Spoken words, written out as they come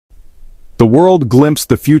The world glimpsed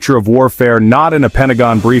the future of warfare not in a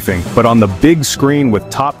Pentagon briefing, but on the big screen with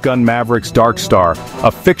Top Gun Maverick's Darkstar, a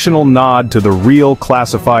fictional nod to the real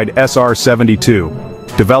classified SR-72.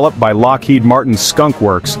 Developed by Lockheed Martin's Skunk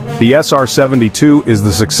Works, the SR-72 is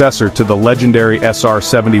the successor to the legendary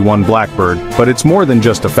SR-71 Blackbird, but it's more than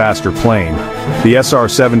just a faster plane. The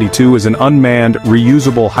SR-72 is an unmanned,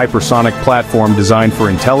 reusable hypersonic platform designed for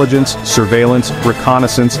intelligence, surveillance,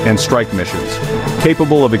 reconnaissance, and strike missions.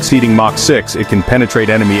 Capable of exceeding Mach 6, it can penetrate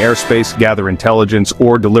enemy airspace, gather intelligence,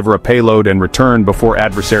 or deliver a payload and return before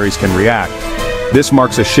adversaries can react. This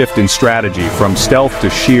marks a shift in strategy from stealth to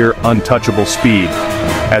sheer, untouchable speed.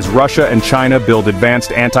 As Russia and China build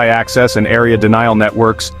advanced anti-access and area denial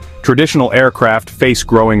networks, traditional aircraft face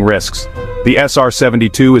growing risks. The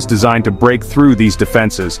SR-72 is designed to break through these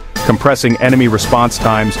defenses, compressing enemy response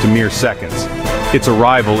times to mere seconds. Its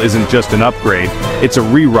arrival isn't just an upgrade, it's a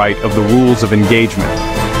rewrite of the rules of engagement.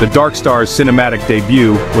 The Darkstar's cinematic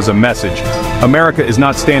debut was a message. America is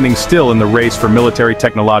not standing still in the race for military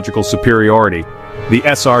technological superiority. The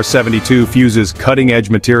SR-72 fuses cutting-edge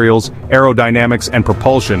materials, aerodynamics, and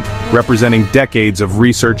propulsion, representing decades of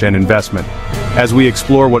research and investment. As we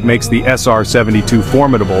explore what makes the SR-72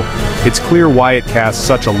 formidable, it's clear why it casts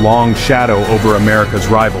such a long shadow over America's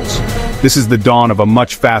rivals. This is the dawn of a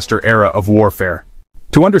much faster era of warfare.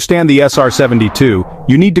 To understand the SR-72,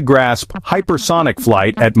 you need to grasp hypersonic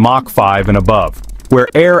flight at Mach 5 and above, where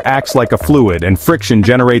air acts like a fluid and friction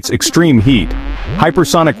generates extreme heat.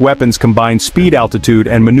 Hypersonic weapons combine speed, altitude,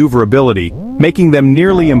 and maneuverability, making them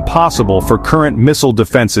nearly impossible for current missile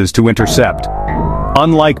defenses to intercept.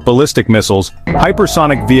 Unlike ballistic missiles,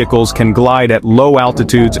 hypersonic vehicles can glide at low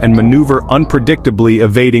altitudes and maneuver unpredictably,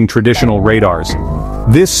 evading traditional radars.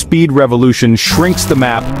 This speed revolution shrinks the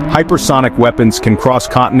map. Hypersonic weapons can cross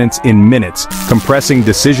continents in minutes, compressing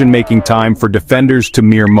decision-making time for defenders to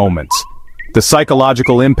mere moments. The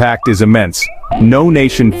psychological impact is immense. No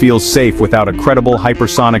nation feels safe without a credible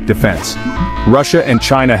hypersonic defense. Russia and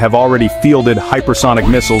China have already fielded hypersonic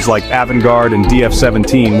missiles like Avangard and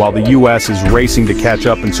DF-17, while the US is racing to catch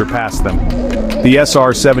up and surpass them. The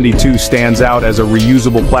SR-72 stands out as a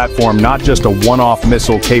reusable platform, not just a one-off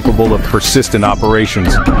missile capable of persistent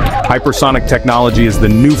operations. Hypersonic technology is the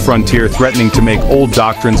new frontier, threatening to make old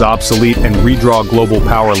doctrines obsolete and redraw global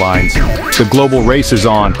power lines. The global race is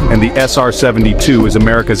on, and the SR-72 is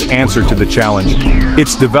America's answer to the challenge.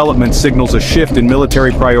 Its development signals a shift in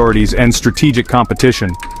military priorities and strategic competition.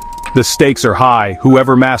 The stakes are high.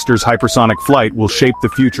 Whoever masters hypersonic flight will shape the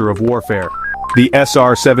future of warfare. The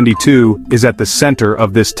SR-72 is at the center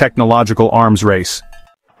of this technological arms race.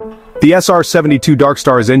 The SR-72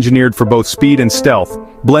 Darkstar is engineered for both speed and stealth,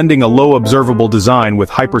 blending a low observable design with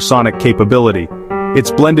hypersonic capability.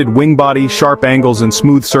 Its blended wing body, sharp angles, and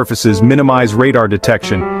smooth surfaces minimize radar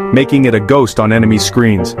detection, making it a ghost on enemy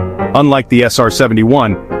screens. Unlike the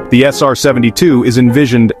SR-71, the SR-72 is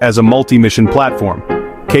envisioned as a multi-mission platform,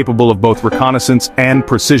 capable of both reconnaissance and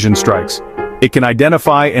precision strikes. It can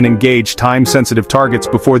identify and engage time-sensitive targets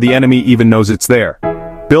before the enemy even knows it's there.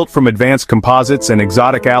 Built from advanced composites and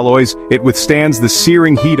exotic alloys, it withstands the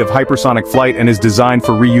searing heat of hypersonic flight and is designed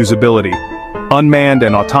for reusability. Unmanned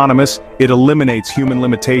and autonomous, it eliminates human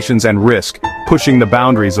limitations and risk, pushing the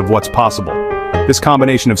boundaries of what's possible. This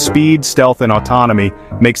combination of speed, stealth, and autonomy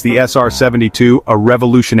makes the SR-72 a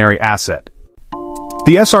revolutionary asset.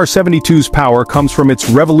 The SR-72's power comes from its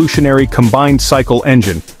revolutionary combined-cycle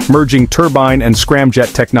engine, merging turbine and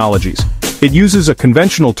scramjet technologies. It uses a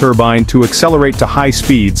conventional turbine to accelerate to high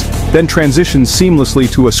speeds, then transitions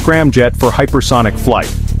seamlessly to a scramjet for hypersonic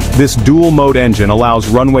flight. This dual-mode engine allows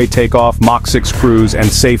runway takeoff, Mach 6 cruise, and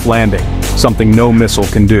safe landing, something no missile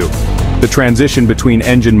can do. The transition between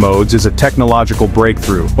engine modes is a technological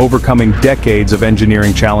breakthrough, overcoming decades of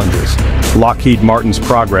engineering challenges. Lockheed Martin's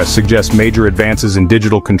progress suggests major advances in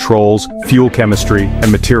digital controls, fuel chemistry,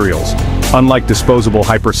 and materials. Unlike disposable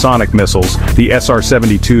hypersonic missiles, the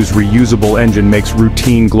SR-72's reusable engine makes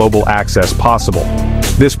routine global access possible.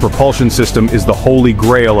 This propulsion system is the holy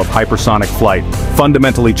grail of hypersonic flight,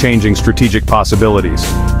 fundamentally changing strategic possibilities.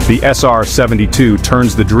 The SR-72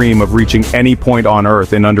 turns the dream of reaching any point on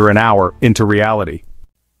Earth in under an hour into reality.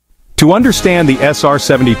 To understand the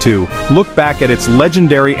SR-72, look back at its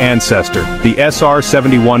legendary ancestor, the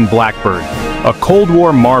SR-71 Blackbird, a Cold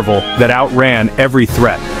War marvel that outran every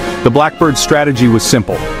threat. The Blackbird's strategy was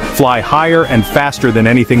simple: fly higher and faster than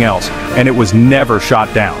anything else, and it was never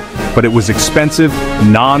shot down. But it was expensive,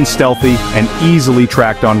 non-stealthy, and easily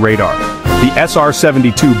tracked on radar. The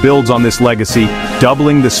SR-72 builds on this legacy,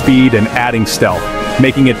 doubling the speed and adding stealth,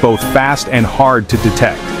 making it both fast and hard to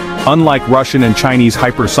detect. Unlike Russian and Chinese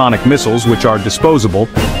hypersonic missiles, which are disposable,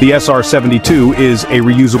 The SR-72 is a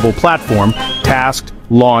reusable platform, tasked,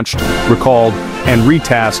 launched, recalled, and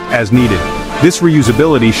retasked as needed. This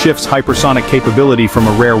reusability shifts hypersonic capability from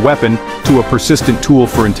a rare weapon to a persistent tool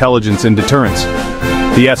for intelligence and deterrence.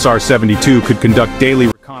 The SR-72 could conduct daily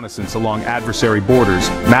reconnaissance along adversary borders,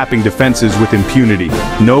 mapping defenses with impunity.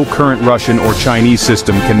 No current Russian or Chinese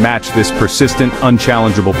system can match this persistent,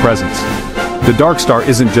 unchallengeable presence. The Darkstar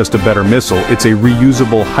isn't just a better missile, it's a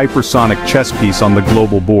reusable hypersonic chess piece on the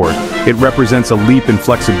global board. It represents a leap in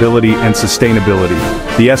flexibility and sustainability.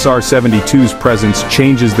 The SR-72's presence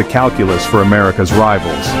changes the calculus for America's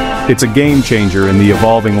rivals. It's a game changer in the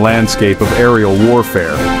evolving landscape of aerial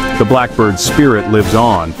warfare. The Blackbird's spirit lives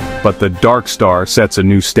on, but the Darkstar sets a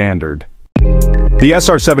new standard. The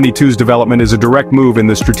SR-72's development is a direct move in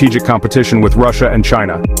the strategic competition with Russia and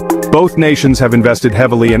China. Both nations have invested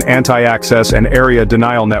heavily in anti-access and area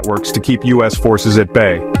denial networks to keep U.S. forces at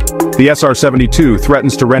bay. The SR-72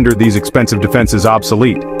 threatens to render these expensive defenses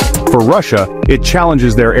obsolete. For Russia, it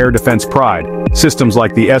challenges their air defense pride. Systems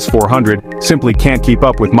like the S-400 simply can't keep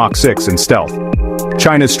up with Mach 6 in stealth.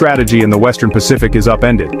 China's strategy in the Western Pacific is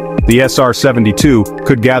upended. The SR-72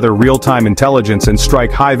 could gather real-time intelligence and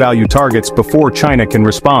strike high-value targets before China can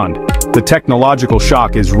respond. The technological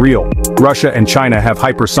shock is real. Russia and China have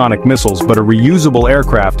hypersonic missiles, but a reusable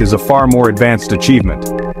aircraft is a far more advanced achievement.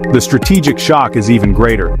 The strategic shock is even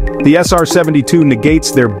greater. The SR-72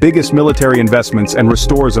 negates their biggest military investments and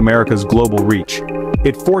restores America's global reach.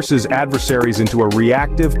 It forces adversaries into a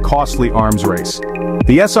reactive, costly arms race.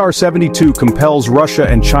 The SR-72 compels Russia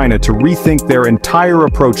and China to rethink their entire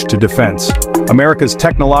approach to defense. America's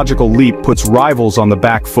technological leap puts rivals on the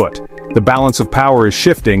back foot. The balance of power is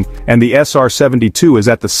shifting, and the SR-72 is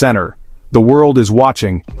at the center. The world is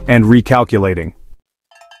watching and recalculating.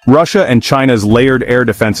 Russia and China's layered air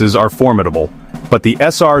defenses are formidable, but the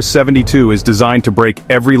SR-72 is designed to break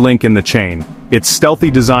every link in the chain. Its stealthy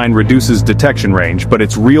design reduces detection range, but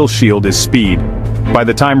its real shield is speed. By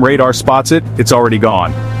the time radar spots it, it's already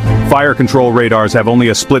gone. Fire control radars have only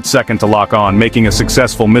a split second to lock on, making a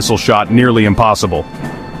successful missile shot nearly impossible.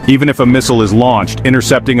 Even if a missile is launched,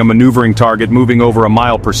 intercepting a maneuvering target moving over a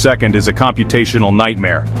mile per second is a computational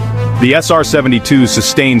nightmare. The SR-72's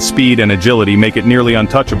sustained speed and agility make it nearly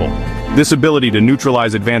untouchable. This ability to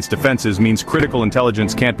neutralize advanced defenses means critical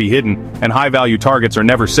intelligence can't be hidden, and high-value targets are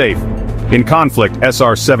never safe. In conflict,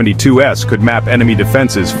 SR-72s could map enemy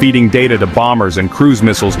defenses, feeding data to bombers and cruise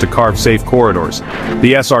missiles to carve safe corridors.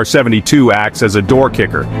 The SR-72 acts as a door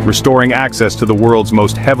kicker, restoring access to the world's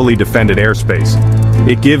most heavily defended airspace.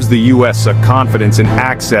 It gives the U.S. a confidence in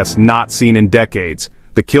access not seen in decades.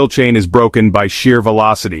 The kill chain is broken by sheer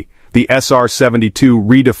velocity. The SR-72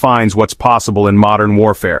 redefines what's possible in modern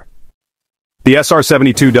warfare. The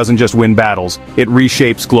SR-72 doesn't just win battles, it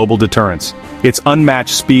reshapes global deterrence. Its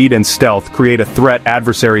unmatched speed and stealth create a threat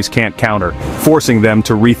adversaries can't counter, forcing them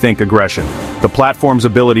to rethink aggression. The platform's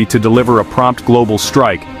ability to deliver a prompt global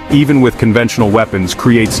strike, even with conventional weapons,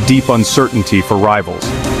 creates deep uncertainty for rivals.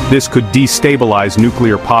 This could destabilize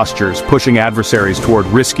nuclear postures, pushing adversaries toward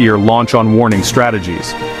riskier launch-on-warning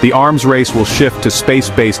strategies. The arms race will shift to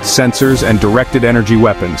space-based sensors and directed energy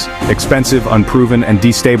weapons, expensive, unproven, and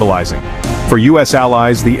destabilizing. For U.S.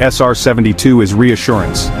 allies, the SR-72 is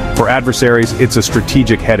reassurance. For adversaries, it's a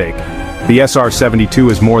strategic headache. The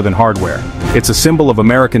SR-72 is more than hardware. It's a symbol of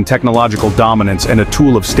American technological dominance and a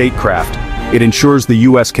tool of statecraft. It ensures the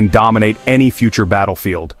U.S. can dominate any future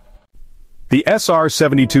battlefield. The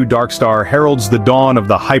SR-72 Darkstar heralds the dawn of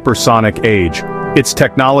the hypersonic age. Its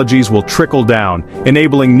technologies will trickle down,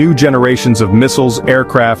 enabling new generations of missiles,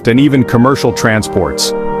 aircraft, and even commercial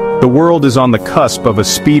transports. The world is on the cusp of a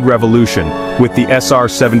speed revolution, with the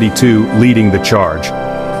SR-72 leading the charge.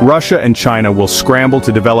 Russia and China will scramble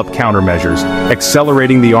to develop countermeasures,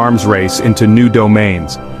 accelerating the arms race into new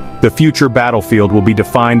domains. The future battlefield will be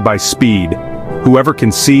defined by speed. Whoever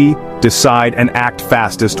can see, decide, and act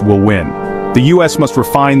fastest will win. The U.S. must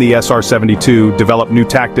refine the SR-72, develop new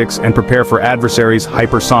tactics, and prepare for adversaries'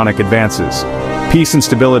 hypersonic advances. Peace and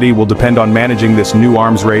stability will depend on managing this new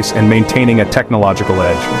arms race and maintaining a technological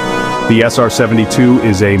edge. The SR-72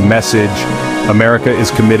 is a message. America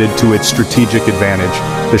is committed to its strategic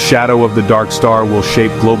advantage. The shadow of the Darkstar will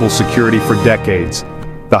shape global security for decades.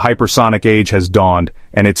 The hypersonic age has dawned,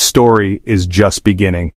 and its story is just beginning.